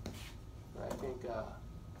 And I think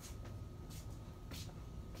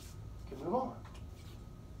we can move on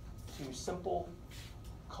to simple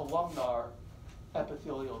columnar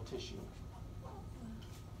epithelial tissue.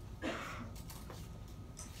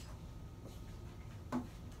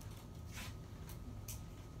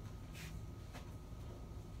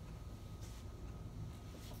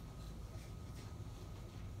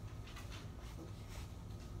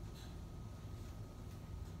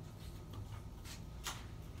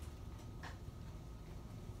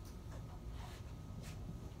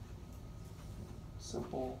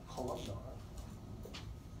 Simple columnar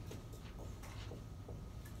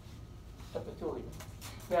epithelium.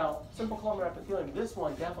 Now, simple columnar epithelium, this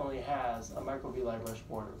one definitely has a microvilli brush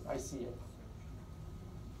border. I see it.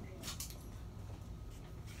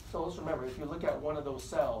 So let's remember, if you look at one of those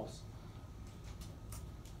cells,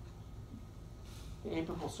 the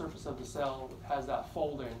apical surface of the cell has that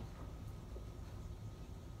folding.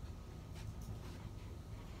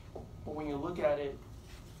 But when you look at it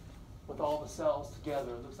with all the cells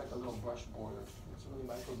together, it looks like a little brush border. It's really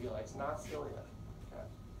microvilli. It's not cilia. Okay.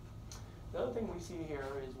 The other thing we see here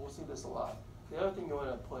is, we'll see this a lot. The other thing you want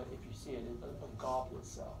to put, if you see it, is a goblet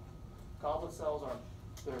cell. Goblet cells are,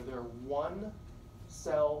 they're one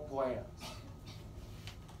cell glands.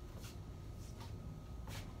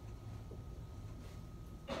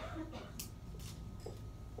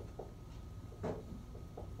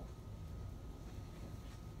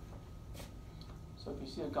 So if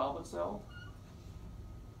you see a goblet cell,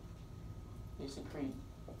 they secrete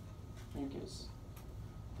mucus.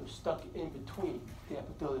 They're stuck in between the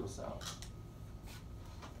epithelial cells.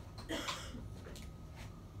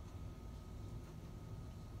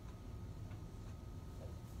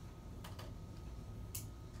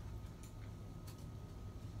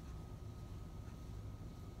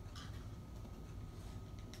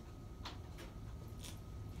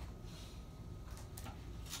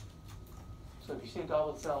 So if you see a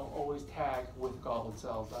goblet cell, always tag with goblet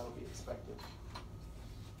cells. That'll be expected.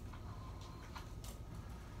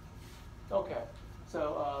 Okay,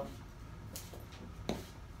 so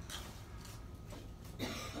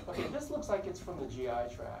okay, this looks like it's from the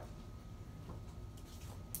GI tract.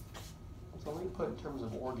 So let me put in terms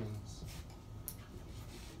of organs.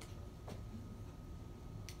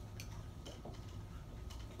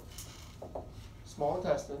 Small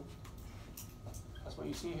intestine. That's what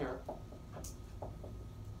you see here.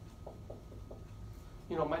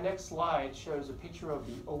 You know, my next slide shows a picture of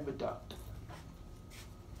the oviduct.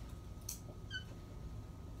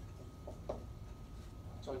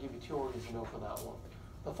 So I'll give you two organs to know for that one.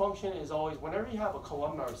 The function is always, whenever you have a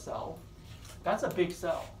columnar cell, that's a big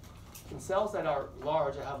cell. And cells that are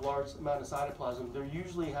large, that have large amount of cytoplasm, they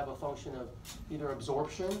usually have a function of either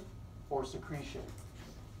absorption or secretion.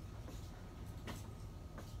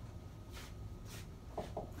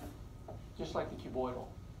 Just like the cuboidal.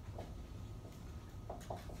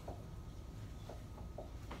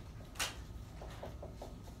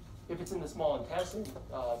 If it's in the small intestine,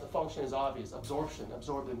 the function is obvious, absorption,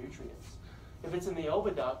 absorb the nutrients. If it's in the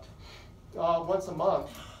oviduct, once a month,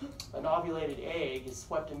 an ovulated egg is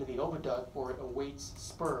swept into the oviduct where it awaits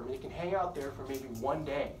sperm. And it can hang out there for maybe 1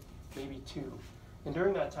 day, maybe 2. And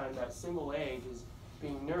during that time, that single egg is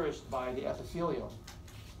being nourished by the epithelium,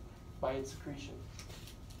 by its secretion.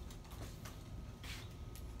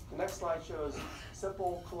 The next slide shows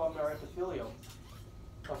simple columnar epithelium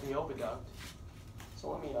of the oviduct.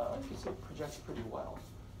 So let me, you can see it projects pretty well.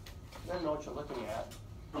 You never know what you're looking at.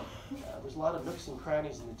 There's a lot of nooks and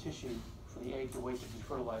crannies in the tissue for the egg to wait to be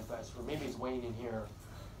fertilized by. So maybe it's weighing in here.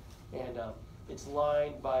 And it's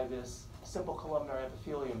lined by this simple columnar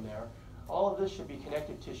epithelium there. All of this should be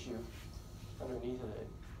connective tissue underneath of it.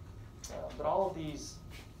 But all of these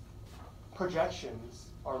projections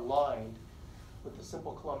are lined with the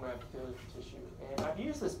simple columnar epithelial tissue. And I've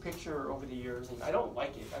used this picture over the years, and I don't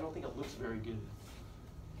like it. I don't think it looks very good.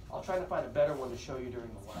 I'll try to find a better one to show you during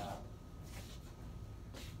the lab.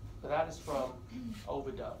 But that is from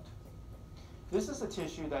oviduct. This is a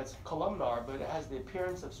tissue that's columnar, but it has the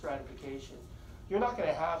appearance of stratification. You're not going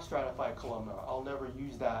to have stratified columnar. I'll never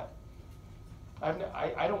use that.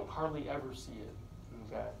 I don't hardly ever see it.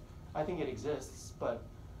 Okay, I think it exists, but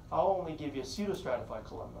I'll only give you a pseudostratified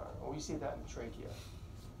columnar, and we see that in the trachea.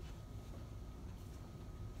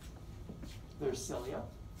 There's cilia.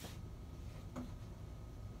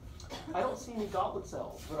 I don't see any goblet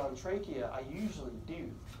cells, but on trachea I usually do.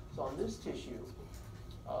 So on this tissue,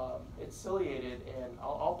 it's ciliated, and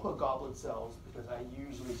I'll put goblet cells because I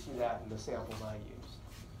usually see that in the samples I use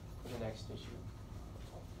for the next tissue.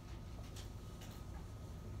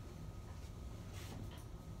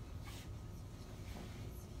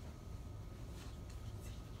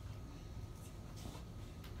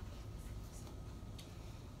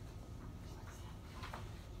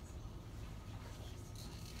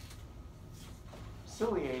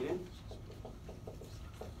 Ciliated,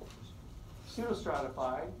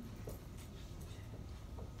 pseudostratified,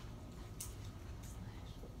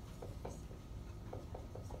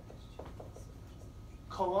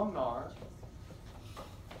 columnar,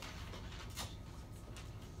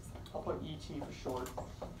 I'll put ET for short,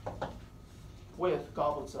 with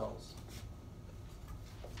goblet cells.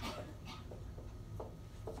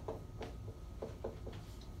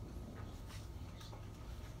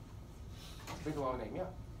 Big long name, yeah.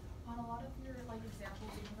 On a lot of your like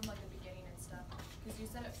examples, even from like the beginning and stuff, because you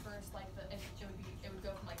said at first like it would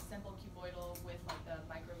go from like simple cuboidal with like the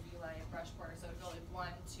microvilli brush border, so it would go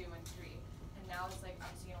like 1, 2, and 3, and now it's like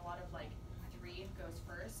I'm seeing a lot of like 3 goes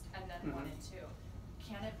first, and then 1 and 2.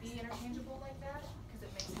 Can it be interchangeable like that? Because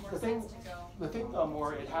it makes more sense to go. The thing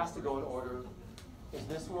where it has to go in order is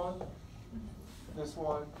this one, this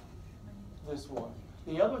one, this one.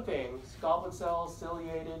 The other things, goblet cells,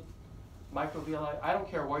 ciliated, microvilli, I don't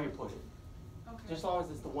care where you put it. Okay. Just as long as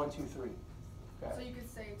it's the 1, 2, 3. Okay. So you could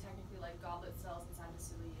say technically like goblet cells inside the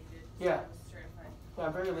ciliated. Yeah. Stratified. Yeah,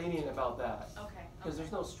 I'm very lenient about that. Okay. Because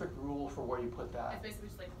there's no strict rule for where you put that. It's basically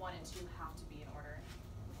just like 1 and 2 have to be in order.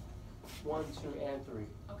 1, 2, and 3.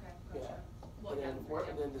 Okay. Gotcha. Yeah. Well,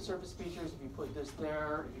 And then the surface features, if you put this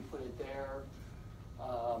there, if you put it there,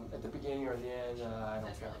 at the beginning or the end, I don't care.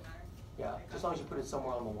 Doesn't really matter. Yeah, Okay, as long as you put it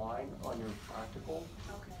somewhere on the line on your practical,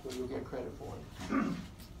 Okay. then you'll get credit for it.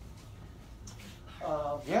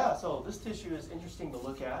 Yeah, so this tissue is interesting to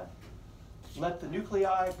look at. Let the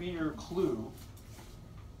nuclei be your clue.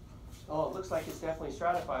 Oh, it looks like it's definitely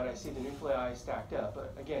stratified. I see the nuclei stacked up,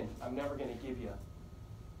 but again, I'm never going to give you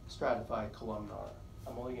stratified columnar.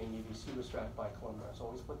 I'm only going to give you pseudostratified columnar, so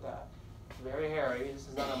always put that. It's very hairy. This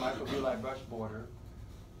is not a microvilli brush border.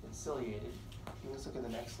 It's ciliated. Let's look at the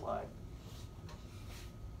next slide.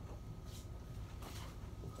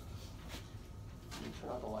 Let me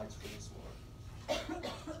turn on the lights for this one.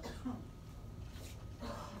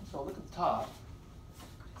 So look at the top.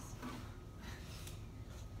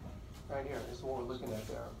 Right here, this is what we're looking at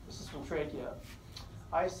there. This is from trachea.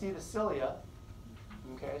 I see the cilia.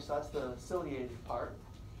 Okay, so that's the ciliated part.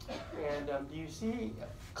 And do you see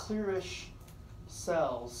clearish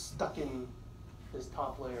cells stuck in this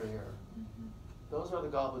top layer here? Mm-hmm. Those are the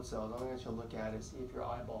goblet cells. I'm going to look at it, see if your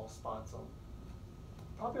eyeball spots them.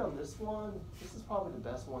 Probably on this one, this is probably the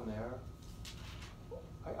best one there.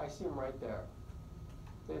 I see them right there.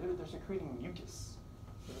 They're secreting mucus.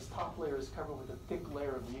 So this top layer is covered with a thick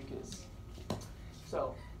layer of mucus.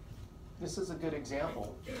 So this is a good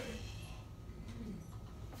example.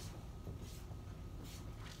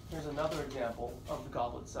 Here's another example of the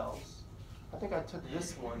goblet cells. I think I took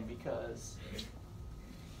this one because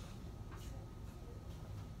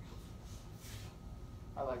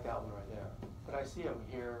I like that one right there. But I see them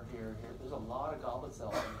here, here, here. There's a lot of goblet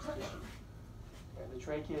cells in this tissue. And The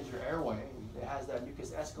trachea is your airway, and it has that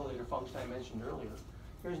mucus escalator function I mentioned earlier.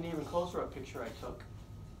 Here's an even closer up picture I took.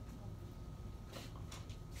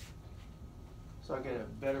 So I get a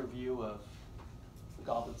better view of the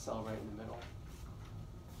goblet cell right in the middle.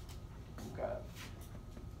 Okay.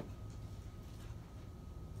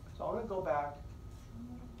 So I'm going to go back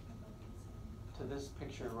to this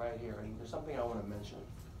picture right here, and there's something I want to mention.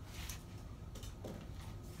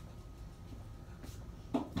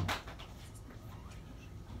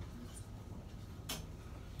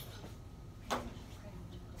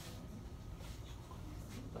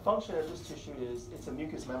 The function of this tissue is it's a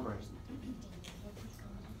mucous membrane.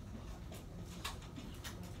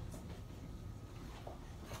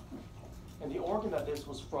 And the organ that this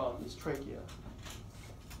was from is trachea.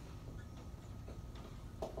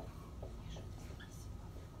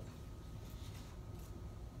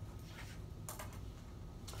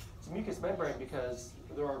 It's a mucous membrane because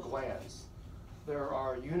there are glands. There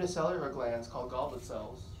are unicellular glands called goblet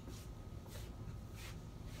cells.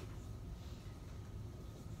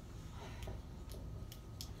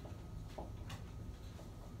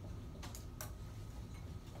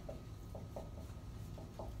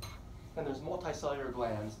 And there's multicellular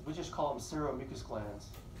glands. We just call them seromucous glands.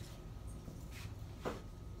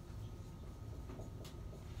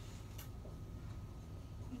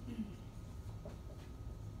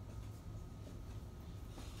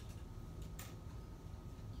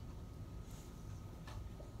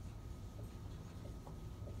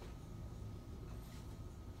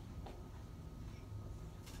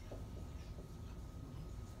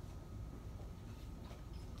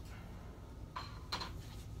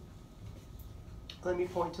 Let me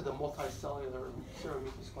point to the multicellular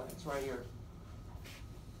seromucous glands right here.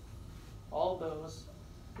 All those,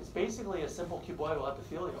 it's basically a simple cuboidal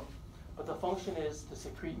epithelium, but the function is to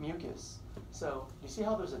secrete mucus. So you see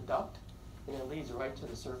how there's a duct and it leads right to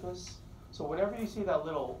the surface? So whenever you see that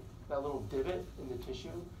little divot in the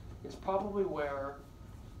tissue, it's probably where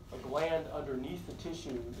a gland underneath the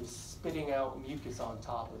tissue is spitting out mucus on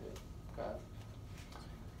top of it. Okay?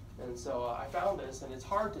 And so I found this, and it's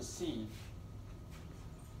hard to see.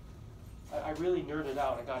 I really nerded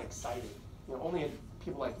out. I got excited. You know, only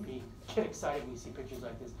people like me get excited when you see pictures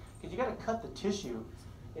like this, because you got to cut the tissue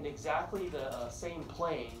in exactly the same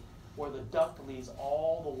plane where the duct leads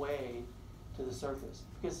all the way to the surface.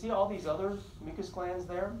 Because see all these other mucus glands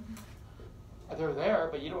there? They're there,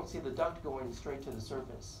 but you don't see the duct going straight to the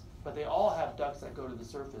surface. But they all have ducts that go to the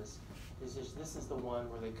surface. It's just, this is the one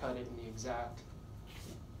where they cut it in the exact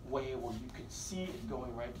way where you could see it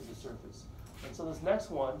going right to the surface. And so this next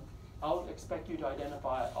one, I'll expect you to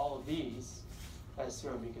identify all of these as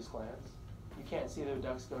seromucous glands. You can't see their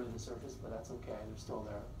ducts go to the surface, but that's okay, they're still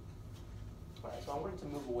there. All right, so I'm going to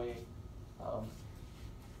move away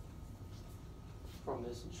from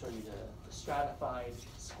this and show you the stratified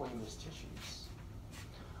squamous tissues.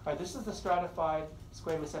 All right, this is the stratified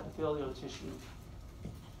squamous epithelial tissue.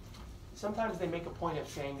 Sometimes they make a point of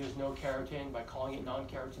saying there's no keratin by calling it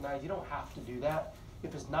non-keratinized. You don't have to do that.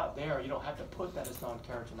 If it's not there, you don't have to put that as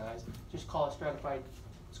non-keratinized. Just call it stratified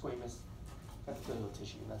squamous epithelial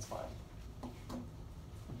tissue, and that's fine.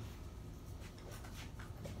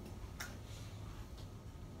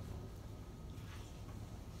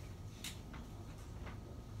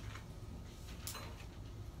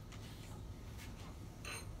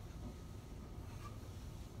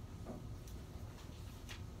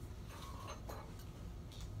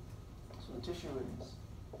 So the tissue is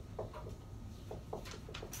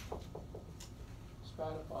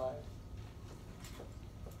stratified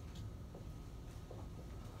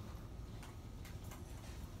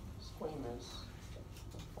squamous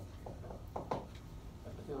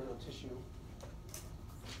epithelial tissue.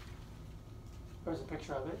 Here's a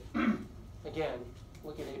picture of it. Again,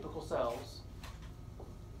 look at apical cells.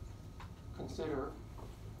 Consider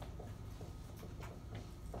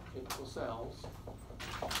apical cells.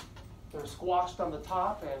 They're squashed on the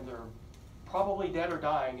top, and they're probably dead or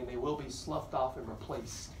dying, and they will be sloughed off and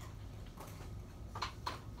replaced.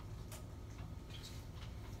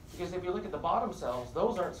 Because if you look at the bottom cells,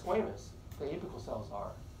 those aren't squamous. The apical cells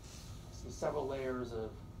are. You see several layers of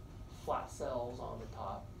flat cells on the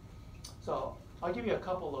top. So I'll give you a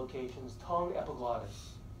couple locations. Tongue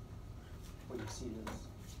epiglottis, where you see this.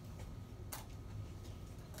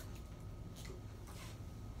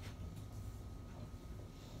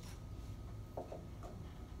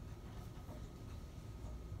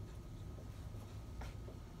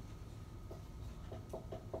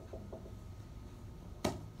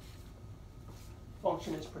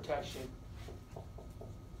 Function is protection.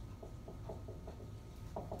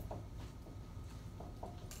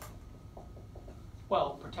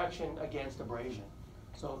 Well, protection against abrasion.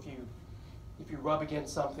 So if you rub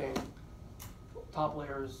against something, top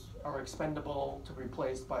layers are expendable to be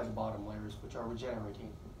replaced by the bottom layers, which are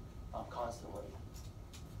regenerating constantly.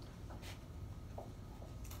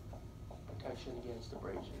 Protection against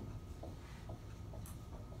abrasion.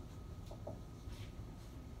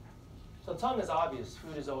 So tongue is obvious.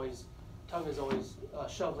 Tongue is always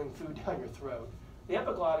shoveling food down your throat. The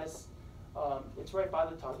epiglottis, it's right by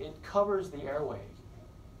the tongue. It covers the airway.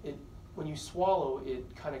 When you swallow,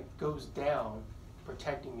 it kind of goes down,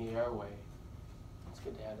 protecting the airway. It's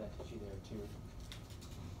good to have that tissue there too.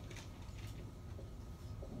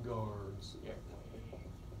 Guards airway.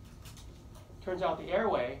 Turns out the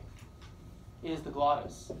airway is the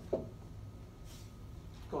glottis.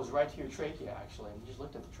 Goes right to your trachea, actually. We just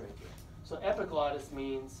looked at the trachea. So epiglottis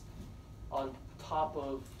means on top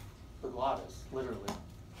of the glottis, literally.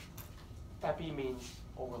 Epi means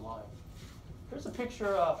overlying. Here's a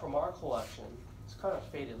picture from our collection. It's kind of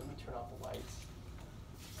faded. Let me turn off the lights.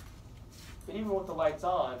 But even with the lights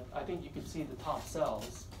on, I think you can see the top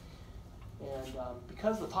cells. And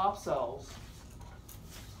because the top cells,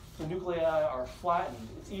 the nuclei are flattened,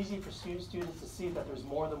 it's easy for students to see that there's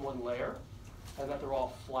more than one layer and that they're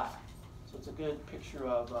all flat. So it's a good picture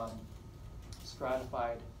of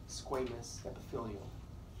stratified squamous epithelial.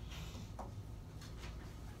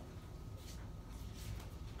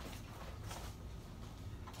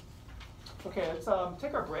 Okay, let's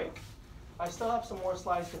take our break. I still have some more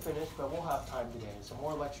slides to finish, but we'll have time today. So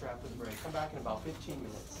more lecture after the break. Come back in about 15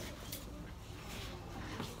 minutes.